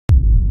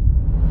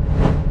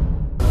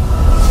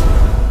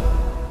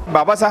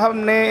बाबा साहब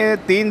ने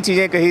 3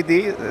 चीज़ें कही थी,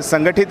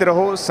 संगठित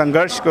रहो,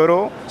 संघर्ष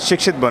करो,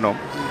 शिक्षित बनो।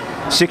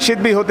 शिक्षित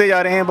भी होते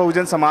जा रहे हैं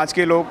बहुजन समाज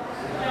के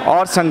लोग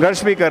और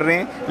संघर्ष भी कर रहे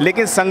हैं,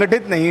 लेकिन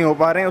संगठित नहीं हो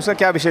पा रहे हैं। उसका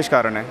क्या विशेष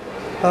कारण है?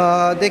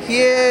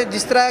 देखिए,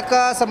 जिस तरह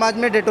का समाज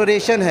में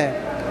डेटोरेशन है,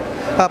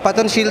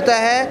 पतनशीलता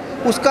है,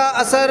 उसका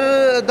असर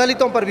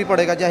दलितों पर भी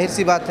पड़ेगा, जाहिर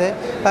सी बात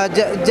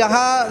है।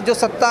 जहाँ जो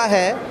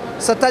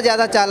सत्ता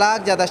ज़्यादा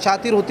चालाक, ज़्यादा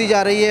शातिर होती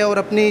जा रही है और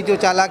अपनी जो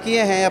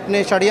चालाकियाँ हैं,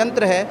 अपने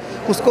षड्यंत्र है,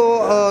 उसको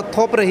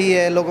थोप रही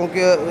है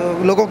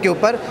लोगों के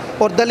ऊपर,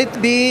 और दलित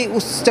भी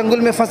उस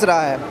चंगुल में फंस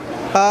रहा है।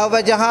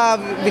 वह जहाँ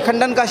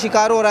विखंडन का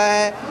शिकार हो रहा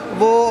है,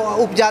 वो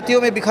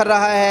उपजातियों में बिखर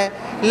रहा है।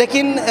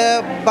 लेकिन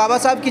बाबा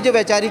साहब की जो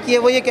वैचारिकी है,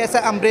 वो एक ऐसा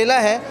अम्ब्रेला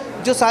है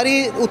जो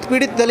सारी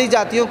उत्पीड़ित दलित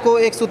जातियों को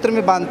एक सूत्र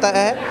में बांध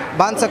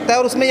सकता है,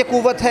 और उसमें ये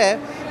कुव्वत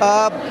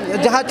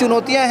है। जहाँ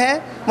चुनौतियाँ हैं,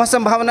 वहाँ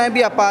संभावनाएं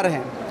भी अपार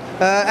हैं।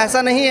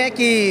 ऐसा नहीं है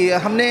कि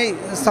हमने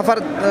सफ़र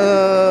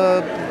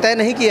तय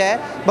नहीं किया है,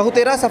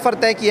 बहुतेरा सफ़र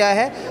तय किया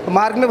है।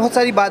 मार्ग में बहुत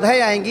सारी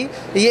बाधाएं आएंगी।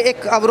 ये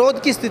एक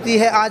अवरोध की स्थिति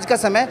है आज का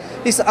समय।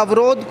 इस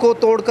अवरोध को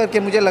तोड़ करके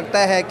मुझे लगता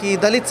है कि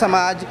दलित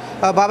समाज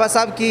बाबा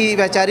साहब की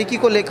वैचारिकी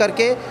को लेकर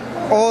के,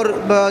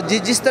 और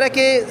जिस तरह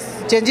के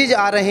चेंजेज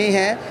आ रहे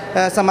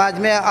हैं समाज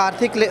में,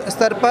 आर्थिक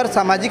स्तर पर,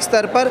 सामाजिक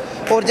स्तर पर,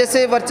 और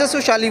जैसे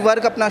वर्चस्वशाली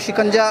वर्ग अपना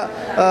शिकंजा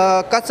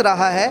कस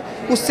रहा है,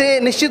 उससे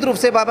निश्चित रूप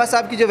से बाबा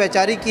साहब की जो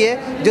वैचारिकी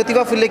है,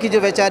 ज्योतिबा फुले की जो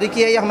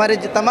वैचारिकी है, या हमारे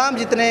तमाम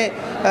जितने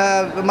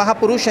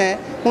महापुरुष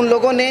हैं, उन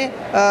लोगों ने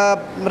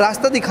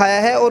रास्ता दिखाया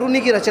है, और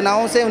उन्हीं की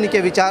रचनाओं से, उन्हीं के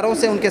विचारों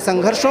से, उनके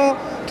संघर्षों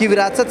की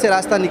विरासत से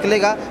रास्ता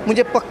निकलेगा,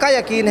 मुझे पक्का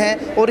यकीन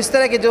है। और इस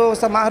तरह के जो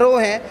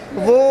समारोह हैं,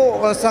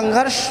 वो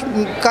संघर्ष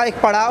का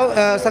एक पड़ाव,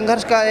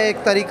 संघर्ष का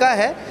एक तरीका है।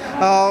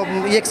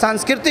 ये एक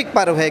सांस्कृतिक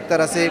पर्व है एक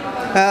तरह से।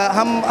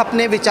 हम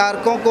अपने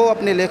विचारकों को,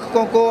 अपने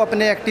लेखकों को,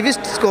 अपने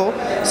एक्टिविस्ट्स को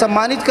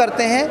सम्मानित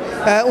करते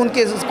हैं,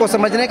 उनके उसको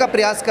समझने का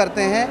प्रयास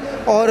करते हैं,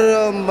 और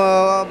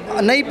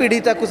नई पीढ़ी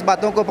तक उस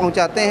बातों को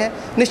पहुंचाते हैं।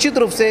 निश्चित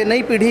रूप से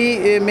नई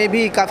पीढ़ी में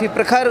भी काफ़ी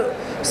प्रखर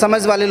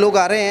समझ वाले लोग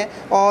आ रहे हैं,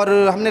 और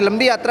हमने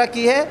लंबी यात्रा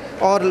की है,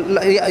 और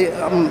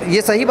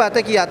ये सही बात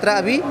है कि यात्रा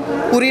अभी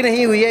पूरी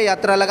नहीं हुई है,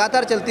 यात्रा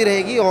लगातार चलती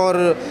रहेगी।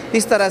 और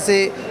इस तरह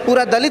से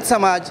पूरा दलित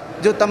समाज,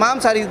 जो तमाम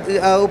सारी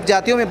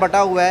उपजातियों में बटा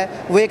हुआ है,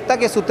 वो एकता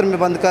के सूत्र में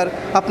बंधकर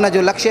अपना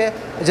जो लक्ष्य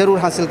है ज़रूर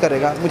हासिल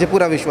करेगा, मुझे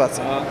पूरा विश्वास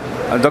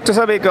है। डॉक्टर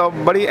साहब, एक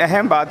बड़ी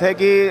अहम बात है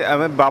कि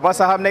बाबा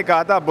साहब ने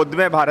कहा था,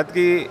 बुद्धमय भारत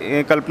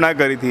की कल्पना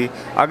करी थी।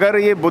 अगर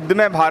ये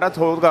बुद्धमय भारत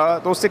होगा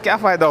तो उससे क्या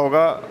फ़ायदा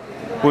होगा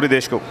पूरे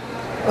देश को?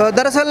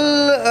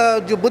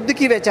 दरअसल जो बुद्ध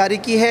की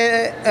वैचारिकी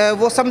है,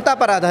 वो समता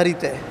पर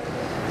आधारित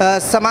है,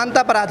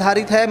 समानता पर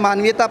आधारित है,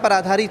 मानवीयता पर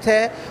आधारित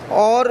है।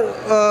 और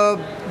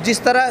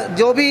जिस तरह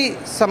जो भी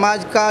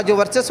समाज का जो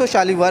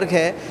वर्चस्वशाली वर्ग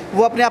है,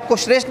 वो अपने आप को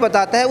श्रेष्ठ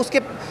बताता है,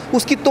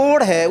 उसकी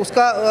तोड़ है,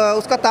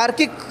 उसका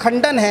तार्किक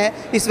खंडन है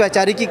इस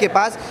वैचारिकी के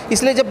पास।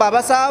 इसलिए जब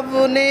बाबा साहब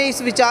ने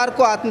इस विचार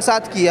को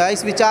आत्मसात किया,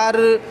 इस विचार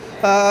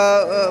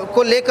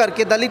को लेकर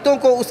के दलितों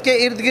को उसके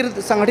इर्द गिर्द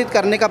संगठित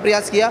करने का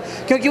प्रयास किया,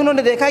 क्योंकि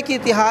उन्होंने देखा कि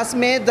इतिहास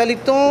में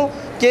दलितों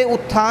के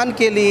उत्थान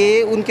के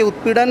लिए, उनके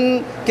उत्पीड़न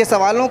के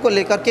सवालों को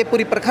लेकर के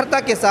पूरी प्रखरता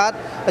के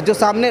साथ जो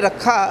सामने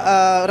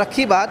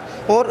रखी बात,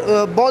 और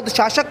बौद्ध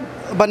शासक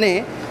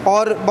बने,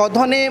 और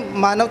बौद्धों ने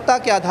मानवता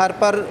के आधार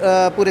पर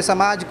पूरे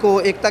समाज को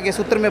एकता के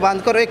सूत्र में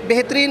बांधकर एक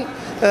बेहतरीन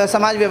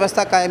समाज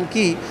व्यवस्था कायम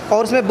की।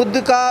 और उसमें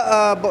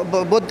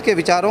बुद्ध के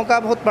विचारों का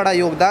बहुत बड़ा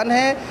योगदान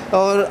है,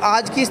 और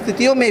आज की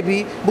स्थितियों में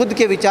भी बुद्ध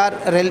के विचार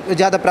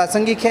ज़्यादा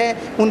प्रासंगिक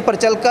हैं। उन पर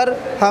चलकर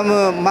हम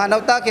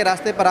मानवता के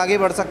रास्ते पर आगे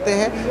बढ़ सकते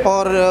हैं।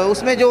 और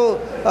उसमें जो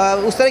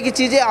उस तरह की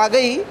चीज़ें आ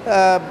गई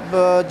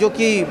जो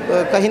कि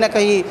कहीं ना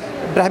कहीं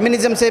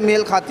ब्राह्मणिज़्म से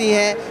मेल खाती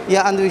हैं,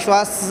 या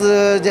अंधविश्वास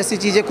जैसी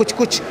चीज़ें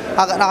कुछ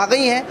अगर आ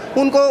गई हैं,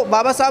 उनको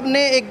बाबा साहब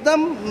ने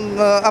एकदम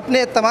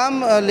अपने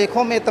तमाम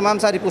लेखों में, तमाम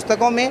सारी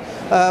पुस्तकों में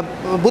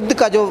बुद्ध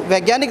का जो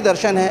वैज्ञानिक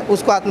दर्शन है,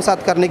 उसको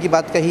आत्मसात करने की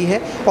बात कही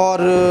है।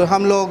 और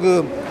हम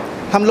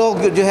लोग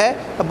जो है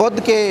बुद्ध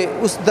के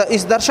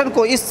इस दर्शन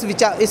को,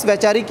 इस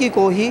वैचारिकी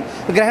को ही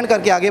ग्रहण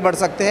करके आगे बढ़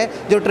सकते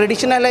हैं। जो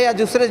ट्रेडिशनल है या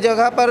दूसरे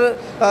जगह पर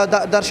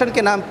दर्शन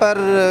के नाम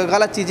पर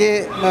गलत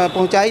चीज़ें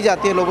पहुंचाई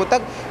जाती है लोगों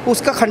तक,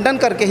 उसका खंडन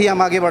करके ही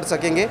हम आगे बढ़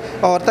सकेंगे,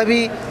 और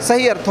तभी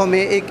सही अर्थों में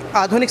एक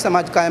आधुनिक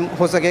समाज कायम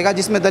हो सकेगा,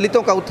 जिसमें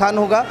दलितों का उत्थान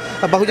होगा,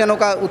 बहुजनों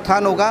का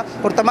उत्थान होगा,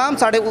 और तमाम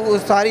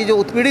सारी जो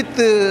उत्पीड़ित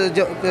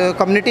जो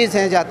कम्युनिटीज़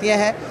हैं, जातियाँ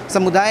हैं,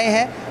 समुदाय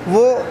हैं,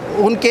 वो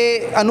उनके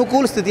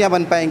अनुकूल स्थितियाँ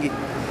बन पाएंगी।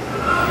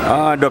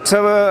 डॉक्टर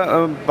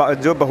साहब,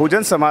 जो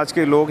बहुजन समाज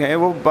के लोग हैं,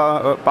 वो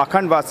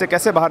पाखंडवाद से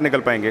कैसे बाहर निकल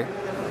पाएंगे?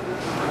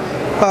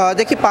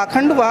 देखिए,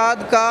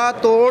 पाखंडवाद का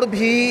तोड़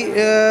भी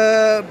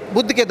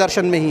बुद्ध के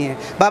दर्शन में ही है,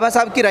 बाबा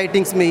साहब की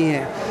राइटिंग्स में ही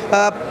है।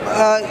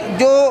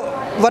 जो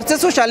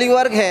वर्चस्वशाली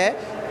वर्ग है,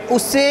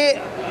 उससे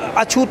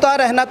अछूता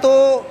रहना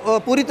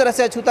तो, पूरी तरह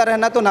से अछूता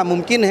रहना तो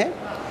नामुमकिन है,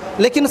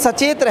 लेकिन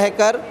सचेत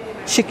रहकर,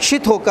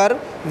 शिक्षित होकर,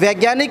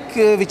 वैज्ञानिक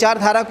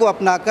विचारधारा को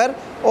अपनाकर,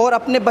 और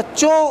अपने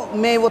बच्चों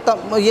में वो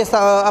ये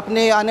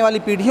अपने आने वाली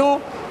पीढ़ियों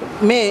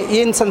में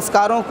इन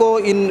संस्कारों को,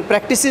 इन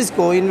प्रैक्टिसेस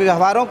को, इन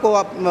व्यवहारों को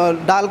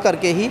डाल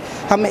करके ही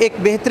हम एक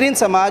बेहतरीन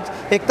समाज,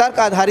 एक तर्क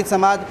आधारित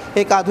समाज,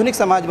 एक आधुनिक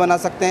समाज बना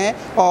सकते हैं।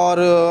 और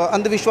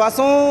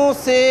अंधविश्वासों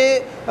से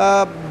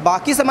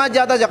बाकी समाज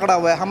ज़्यादा जकड़ा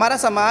हुआ है। हमारा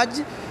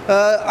समाज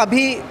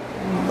अभी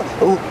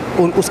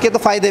उसके तो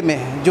फ़ायदे में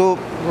है, जो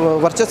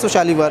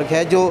वर्चस्वशाली वर्ग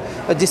है, जो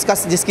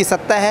जिसकी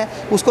सत्ता है,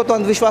 उसको तो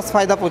अंधविश्वास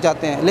फ़ायदा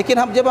पहुंचाते हैं।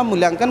 लेकिन जब हम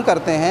मूल्यांकन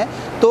करते हैं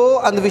तो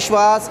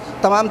अंधविश्वास,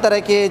 तमाम तरह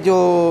के जो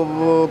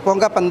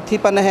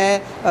पोंगापंथीपन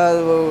है,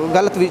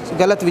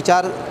 गलत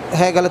विचार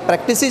है, गलत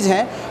प्रैक्टिसेस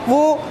हैं,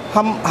 वो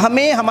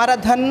हमें हमारा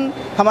धन,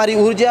 हमारी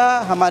ऊर्जा,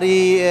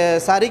 हमारी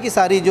सारी की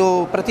सारी जो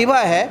प्रतिभा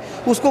है,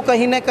 उसको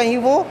कहीं ना कहीं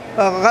वो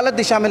गलत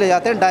दिशा में ले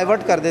जाते हैं,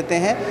 डाइवर्ट कर देते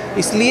हैं।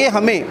 इसलिए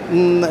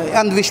हमें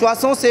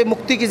अंधविश्वासों से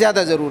मुक्ति की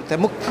ज़्यादा ज़रूरत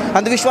है।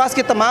 अंधविश्वास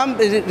के तमाम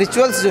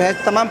रिचुअल्स जो है,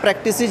 तमाम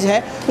प्रैक्टिसेस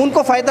हैं,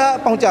 उनको फ़ायदा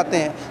पहुंचाते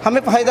हैं,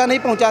 हमें फ़ायदा नहीं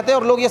पहुंचाते।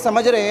 और लोग ये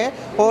समझ रहे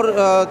हैं। और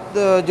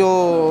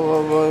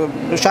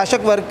जो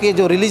शासक वर्ग के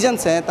जो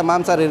रिलीजन्स हैं,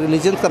 तमाम सारे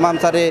रिलीजन्स, तमाम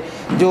सारे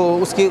जो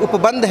उसके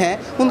उपबंध हैं,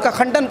 उनका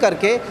खंडन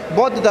करके,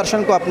 बौद्ध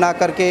दर्शन को अपना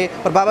करके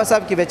और बाबा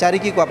साहब की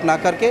वैचारिकी को अपना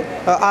करके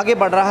आगे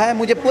बढ़ रहा है।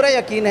 मुझे पूरा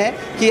यकीन है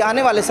कि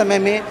आने वाले समय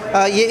में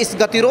ये इस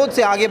गतिरोध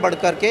से आगे बढ़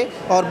करके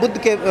और बुद्ध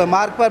के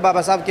मार्ग पर,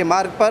 बाबा साहब के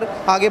मार्ग पर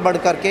आगे बढ़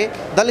करके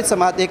दलित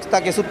समाज एकता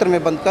के सूत्र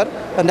में बंधकर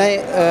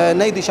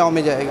नई दिशाओं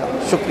में जाएगा।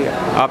 शुक्रिया।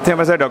 आप थे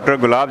हमारे डॉक्टर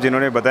गुलाब,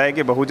 जिन्होंने बताया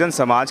कि बहुजन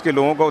समाज के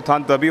लोगों का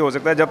उत्थान तभी हो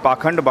सकता है जब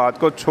पाखंडवाद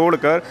को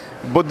छोड़कर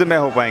बुद्ध में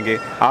हो पाएंगे।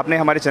 आपने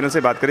हमारे चैनल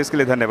से बात करी, इसके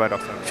लिए धन्यवाद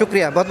डॉक्टर।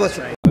 शुक्रिया, बहुत बहुत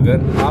शुक्रिया।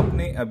 अगर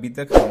आपने अभी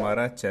तक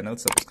हमारा चैनल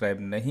सब्सक्राइब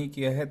नहीं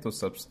किया है तो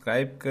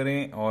सब्सक्राइब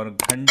करें और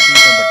घंटी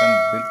का बटन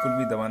बिल्कुल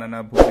भी दबाना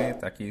ना भूलें,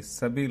 ताकि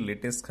सभी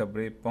लेटेस्ट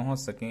खबरें पहुंच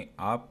सकें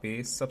आप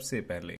पे सबसे पहले।